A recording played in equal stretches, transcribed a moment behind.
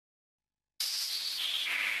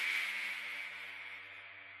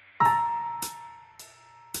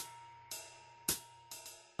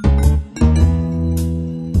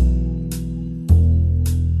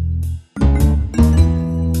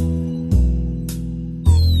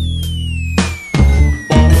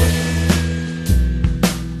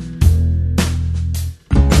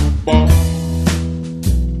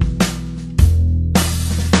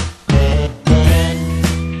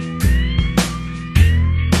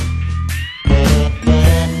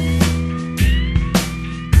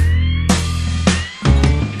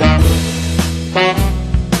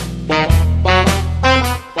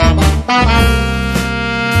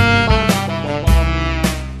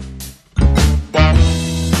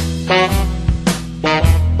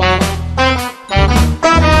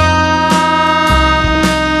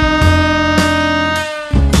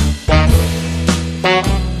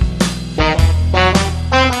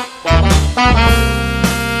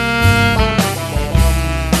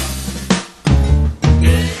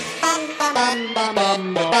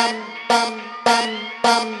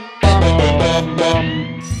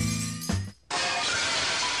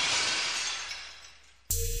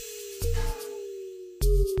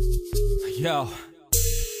Yo,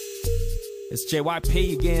 it's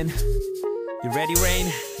JYP again. You ready,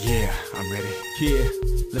 Rain? Yeah, I'm ready. Yeah,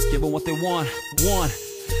 let's give them what they want. 1,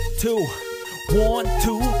 2, 1,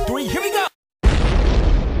 2, 3, here we go!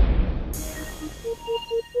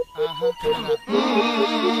 Coming up.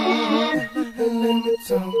 Let me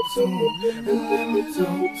talk to him. Let me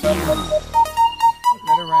talk to him.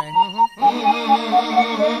 Let it rain.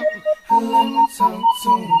 Let me talk to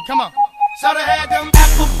him. Come on. Shoulda had them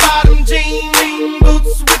apple bottom jean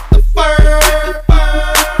boots with the fur.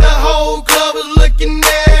 The whole club was looking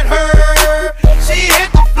at her. She hit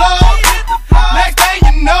the floor. Next thing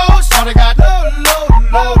you know, shoulda got low.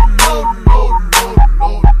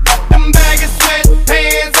 Them baggy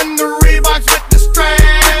sweatpants and the Reeboks with the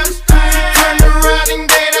straps. She turned around and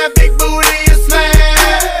gave that big booty a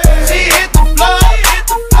slam. She hit the floor.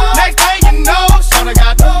 Next thing you know, shoulda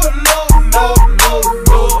got low.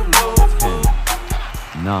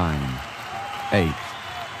 9, 8,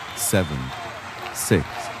 7, 6,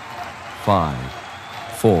 5,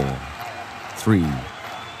 4, 3,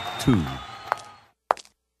 2.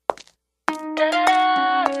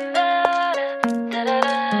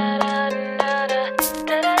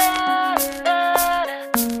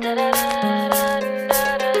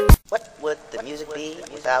 What would the music be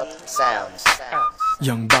without sounds?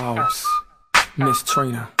 Young Boss, Miss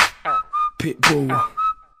Trina, Pitbull.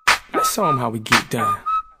 Let's show 'em how we get down.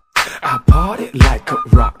 I party like a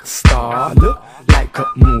rock star, look like a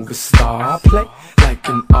movie star, play like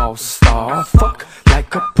an all-star, fuck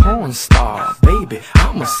like a porn star. Baby,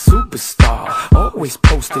 I'm a superstar, always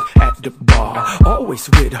posted at the bar, always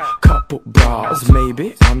with a couple bras.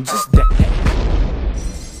 Maybe I'm just that.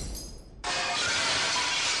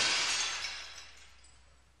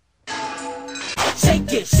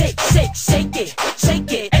 Shake it, shake, shake, shake it,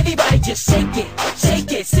 shake it. Everybody just shake it,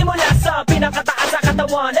 shake it. Simula sa pinakataas sa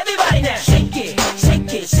katawan. Everybody now shake it,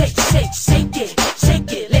 shake it, shake, shake, shake it,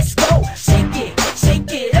 shake it. Let's go, shake it,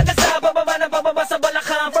 shake it. Hanggang sa bababa na bababa sa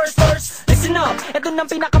balakang. First verse, listen up. Ito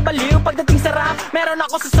nang pinakabaliw pagdating sa rap. Meron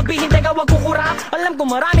ako sasabihin, teka wag kukurap. Alam ko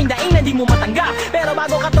maraming daing na di mo matanggap, pero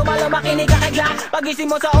bago ka tumalo makinig ka kay Glock.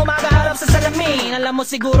 Pagising mo sa umaga harap sa salamin, alam mo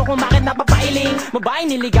siguro kung bakit napapailing. Babae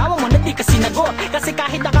niligawan mo na di ka sinagot, kasi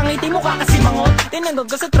kahit nakangiti mo ka kasi mangot. Tinanggap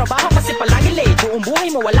ka sa trabaho kasi palagi late. Buong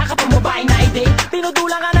buhay mo wala ka pang babae na i-date.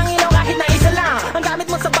 Tinutulang ka ng ilaw kahit na isa lang. Ang gamit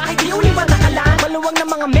mo sa bahay di uliwan na kalang. Maluwag ng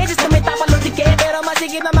mga meses na may tapalong tiket, pero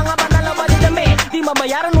masigit na mga panalaw pa din dami. Di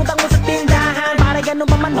mabayaran utang mo sa tindahan, para ganun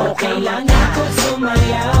pa man okay lang ako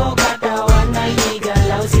sumayaw. Katawan na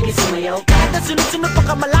igalaw, sige sumayaw ka. Kahit na sunod-sunod pa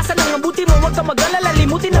kamalasan ang mabuti mo, huwag ka mag-alala,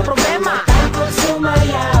 limutin ang problema.